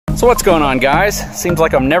So what's going on, guys? Seems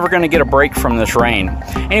like I'm never going to get a break from this rain.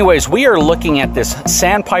 Anyways, we are looking at this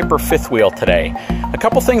Sandpiper fifth wheel today. A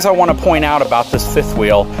couple things I want to point out about this fifth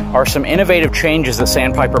wheel are some innovative changes that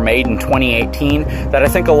Sandpiper made in 2018 that I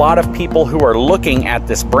think a lot of people who are looking at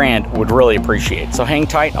this brand would really appreciate. So hang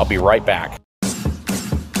tight, I'll be right back.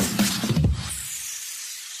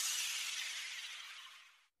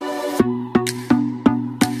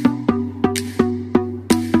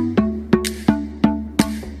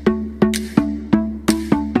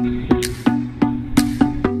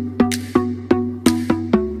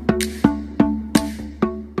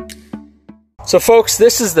 So folks,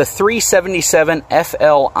 this is the 377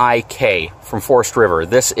 FLIK from Forest River.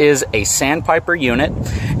 This is a Sandpiper unit,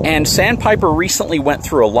 and Sandpiper recently went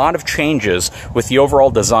through a lot of changes with the overall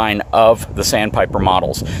design of the Sandpiper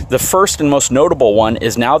models. The first and most notable one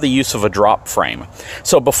is now the use of a drop frame.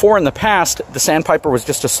 So before, in the past, the Sandpiper was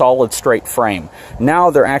just a solid straight frame.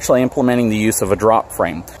 Now they're actually implementing the use of a drop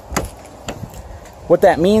frame. What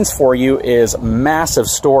that means for you is massive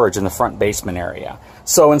storage in the front basement area.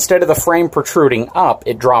 So instead of the frame protruding up,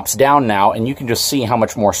 it drops down now, and you can just see how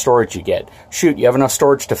much more storage you get. Shoot, you have enough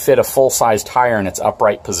storage to fit a full-size tire in its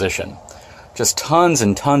upright position. Just tons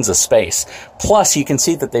and tons of space. Plus, you can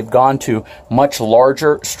see that they've gone to much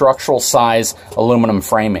larger structural size aluminum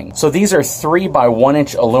framing. So these are 3 by 1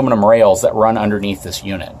 inch aluminum rails that run underneath this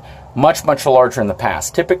unit. Much larger in the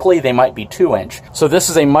past. Typically, they might be 2 inch. So this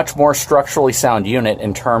is a much more structurally sound unit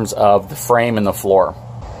in terms of the frame and the floor.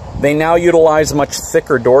 They now utilize a much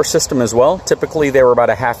thicker door system as well. Typically, they were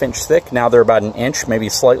about a 1/2 inch thick. Now they're about 1 inch, maybe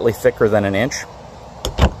slightly thicker than 1 inch.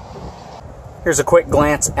 Here's a quick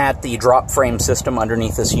glance at the drop frame system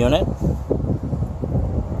underneath this unit.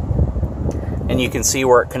 And you can see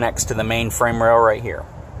where it connects to the main frame rail right here.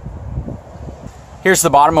 Here's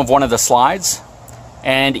the bottom of one of the slides.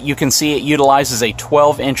 And you can see it utilizes a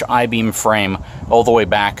 12-inch I-beam frame all the way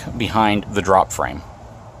back behind the drop frame.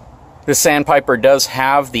 This Sandpiper does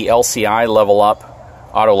have the LCI level up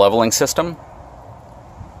auto leveling system.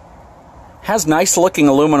 Has nice looking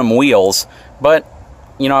aluminum wheels, but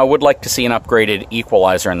you know, I would like to see an upgraded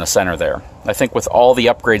equalizer in the center there. I think with all the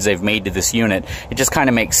upgrades they've made to this unit, it just kind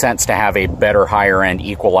of makes sense to have a better higher end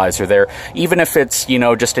equalizer there. Even if it's, you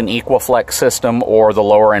know, just an Equiflex system or the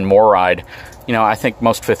lower end Morryde, you know, I think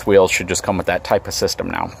most fifth wheels should just come with that type of system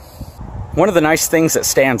now. One of the nice things that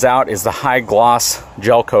stands out is the high gloss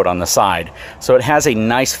gel coat on the side. So it has a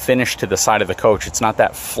nice finish to the side of the coach. It's not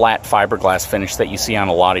that flat fiberglass finish that you see on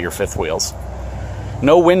a lot of your fifth wheels.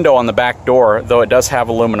 No window on the back door, though it does have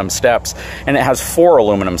aluminum steps, and it has 4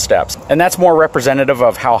 aluminum steps. And that's more representative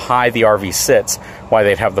of how high the RV sits, why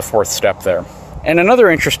they'd have the 4th step there. And another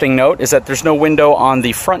interesting note is that there's no window on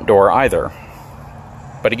the front door either.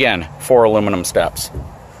 But again, 4 aluminum steps.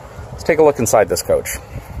 Let's take a look inside this coach.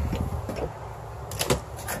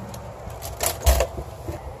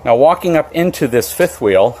 Now, walking up into this fifth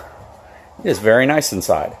wheel, it is very nice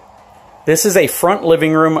inside. This is a front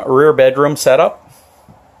living room, rear bedroom setup.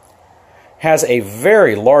 Has a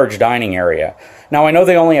very large dining area. Now, I know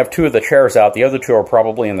they only have 2 of the chairs out. The other 2 are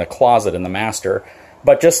probably in the closet in the master.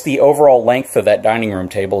 But just the overall length of that dining room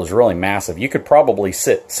table is really massive. You could probably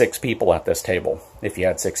sit 6 people at this table if you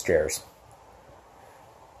had 6 chairs.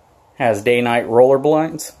 Has day-night roller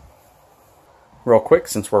blinds. Real quick,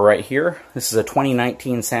 since we're right here, this is a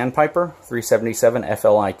 2019 Sandpiper 377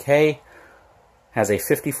 FLIK. Has a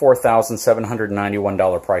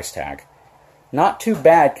 $54,791 price tag. Not too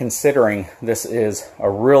bad considering this is a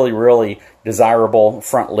really desirable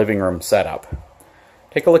front living room setup.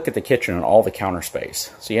 Take a look at the kitchen and all the counter space.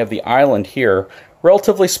 So you have the island here,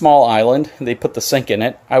 relatively small island. They put the sink in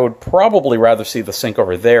it. I would probably rather see the sink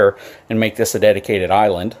over there and make this a dedicated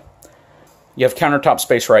island. You have countertop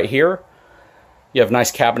space right here. You have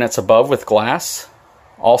nice cabinets above with glass,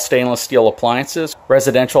 all stainless steel appliances,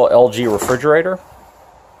 residential LG refrigerator.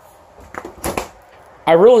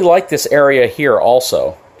 I really like this area here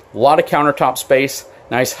also. A lot of countertop space,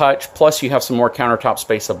 nice hutch, plus you have some more countertop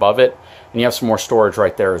space above it, and you have some more storage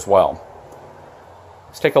right there as well.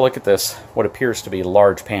 Let's take a look at this, what appears to be a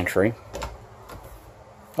large pantry.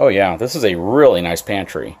 Oh yeah, this is a really nice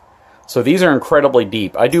pantry. So these are incredibly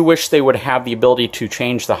deep. I do wish they would have the ability to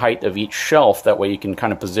change the height of each shelf. That way you can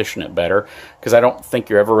kind of position it better, because I don't think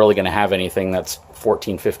you're ever really going to have anything that's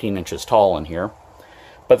 14, 15 inches tall in here.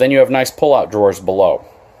 But then you have nice pull-out drawers below.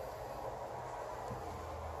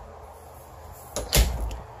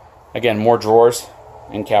 Again, more drawers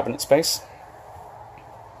and cabinet space.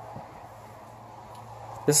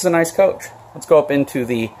 This is a nice coach. Let's go up into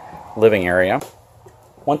the living area.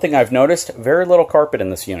 One thing I've noticed, very little carpet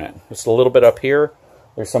in this unit. Just a little bit up here.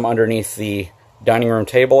 There's some underneath the dining room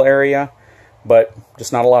table area, but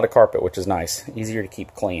just not a lot of carpet, which is nice. Easier to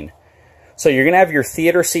keep clean. So you're going to have your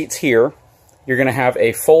theater seats here. You're going to have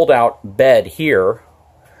a fold-out bed here,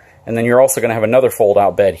 and then you're also going to have another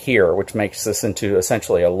fold-out bed here, which makes this into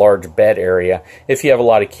essentially a large bed area if you have a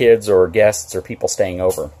lot of kids or guests or people staying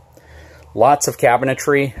over. Lots of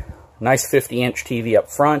cabinetry, nice 50-inch TV up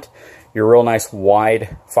front, your real nice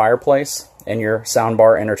wide fireplace, and your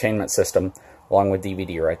soundbar entertainment system along with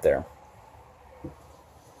DVD right there.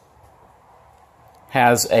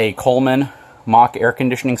 Has a Coleman Mach air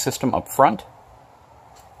conditioning system up front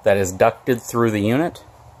that is ducted through the unit.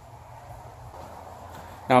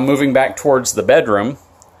 Now moving back towards the bedroom,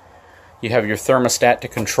 you have your thermostat to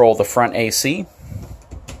control the front AC.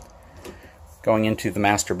 Going into the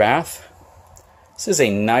master bath. This is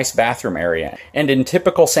a nice bathroom area, and in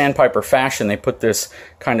typical Sandpiper fashion they put this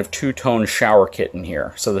kind of two-tone shower kit in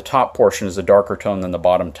here. So the top portion is a darker tone than the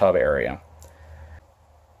bottom tub area.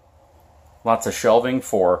 Lots of shelving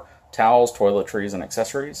for towels, toiletries, and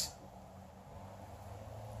accessories.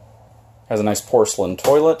 Has a nice porcelain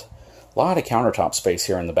toilet. A lot of countertop space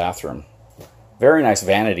here in the bathroom. Very nice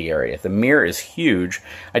vanity area. The mirror is huge.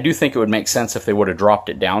 I do think it would make sense if they would have dropped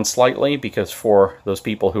it down slightly, because for those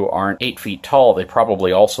people who aren't 8 feet tall, they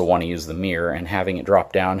probably also want to use the mirror, and having it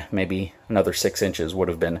drop down maybe another 6 inches would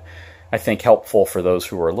have been, I think, helpful for those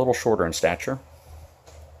who are a little shorter in stature.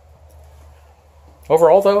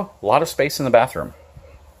 Overall, though, a lot of space in the bathroom.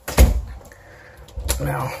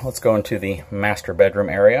 Now, let's go into the master bedroom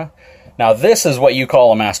area. Now, this is what you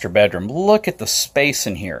call a master bedroom. Look at the space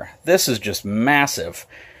in here. This is just massive.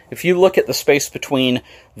 If you look at the space between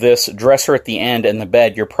this dresser at the end and the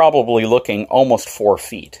bed, you're probably looking almost 4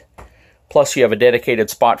 feet. Plus, you have a dedicated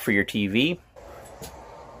spot for your TV.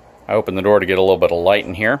 I opened the door to get a little bit of light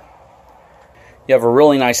in here. You have a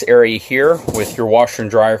really nice area here with your washer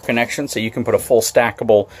and dryer connection, so you can put a full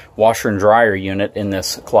stackable washer and dryer unit in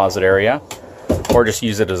this closet area, or just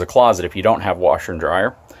use it as a closet if you don't have washer and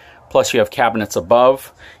dryer. Plus you have cabinets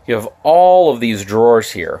above. You have all of these drawers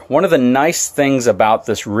here. One of the nice things about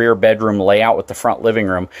this rear bedroom layout with the front living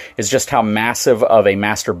room is just how massive of a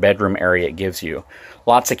master bedroom area it gives you.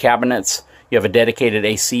 Lots of cabinets. You have a dedicated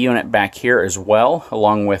AC unit back here as well,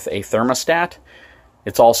 along with a thermostat.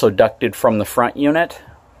 It's also ducted from the front unit.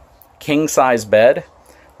 King size bed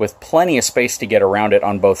with plenty of space to get around it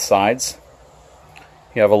on both sides.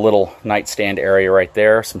 You have a little nightstand area right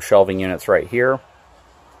there, some shelving units right here.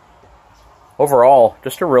 Overall,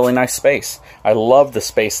 just a really nice space. I love the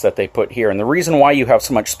space that they put here, and the reason why you have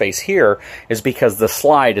so much space here is because the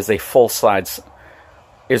slide is a full-size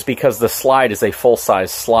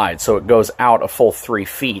slide, so it goes out a full 3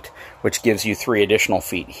 feet, which gives you 3 additional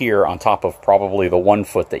feet here on top of probably the 1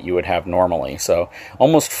 foot that you would have normally. So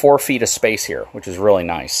almost 4 feet of space here, which is really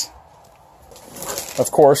nice.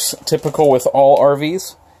 Of course, typical with all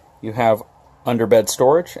RVs, you have underbed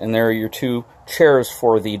storage, and there are your 2 chairs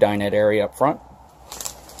for the dinette area up front.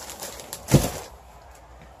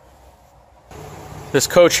 This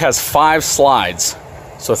coach has 5 slides,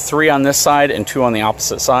 so 3 on this side and 2 on the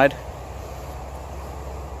opposite side.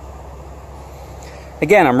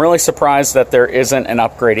 Again, I'm really surprised that there isn't an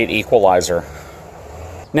upgraded equalizer.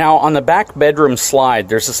 Now, on the back bedroom slide,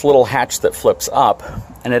 there's this little hatch that flips up,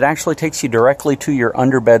 and it actually takes you directly to your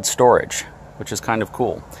underbed storage, which is kind of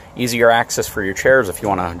cool. Easier access for your chairs if you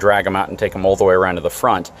want to drag them out and take them all the way around to the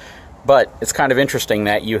front. But it's kind of interesting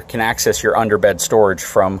that you can access your underbed storage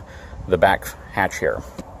from the back hatch here.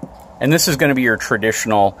 And this is going to be your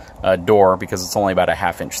traditional door because it's only about a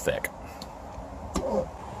 1/2 inch thick.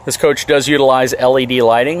 This coach does utilize LED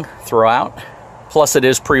lighting throughout. Plus it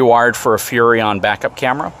is pre-wired for a Furrion backup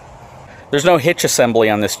camera. There's no hitch assembly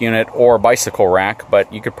on this unit or bicycle rack,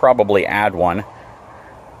 but you could probably add one.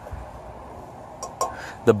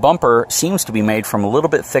 The bumper seems to be made from a little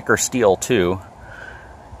bit thicker steel too.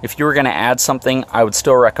 If you were going to add something, I would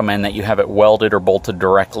still recommend that you have it welded or bolted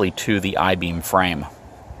directly to the I-beam frame.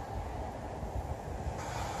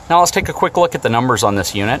 Now let's take a quick look at the numbers on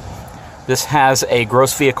this unit. This has a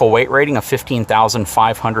gross vehicle weight rating of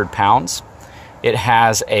 15,500 pounds. It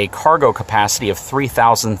has a cargo capacity of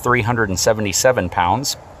 3,377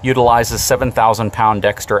 pounds, utilizes 7,000 pound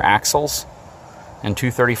Dexter axles, and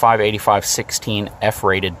 235/85/16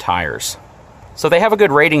 F-rated tires. So they have a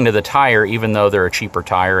good rating to the tire, even though they're a cheaper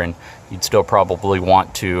tire, and you'd still probably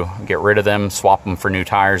want to get rid of them, swap them for new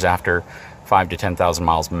tires after 5,000 to 10,000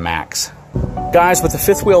 miles max. Guys, with a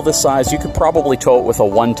fifth wheel this size, you could probably tow it with a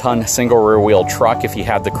 1-ton single rear wheel truck if you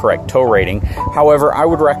had the correct tow rating. However, I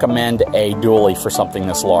would recommend a dually for something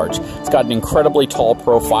this large. It's got an incredibly tall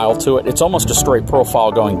profile to it. It's almost a straight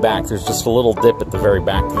profile going back. There's just a little dip at the very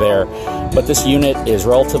back there. But this unit is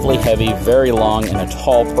relatively heavy, very long, and a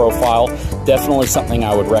tall profile. Definitely something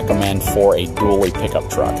I would recommend for a dually pickup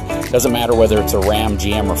truck. Doesn't matter whether it's a Ram,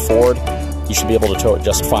 GM, or Ford. You should be able to tow it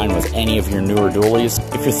just fine with any of your newer dualies.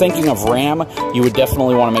 If you're thinking of Ram, you would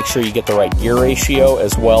definitely want to make sure you get the right gear ratio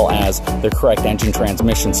as well as the correct engine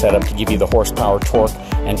transmission setup to give you the horsepower, torque,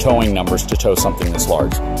 and towing numbers to tow something this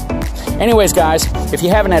large. Anyways, guys, if you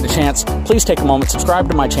haven't had a chance, please take a moment, subscribe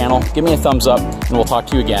to my channel, give me a thumbs up, and we'll talk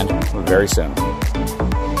to you again very soon.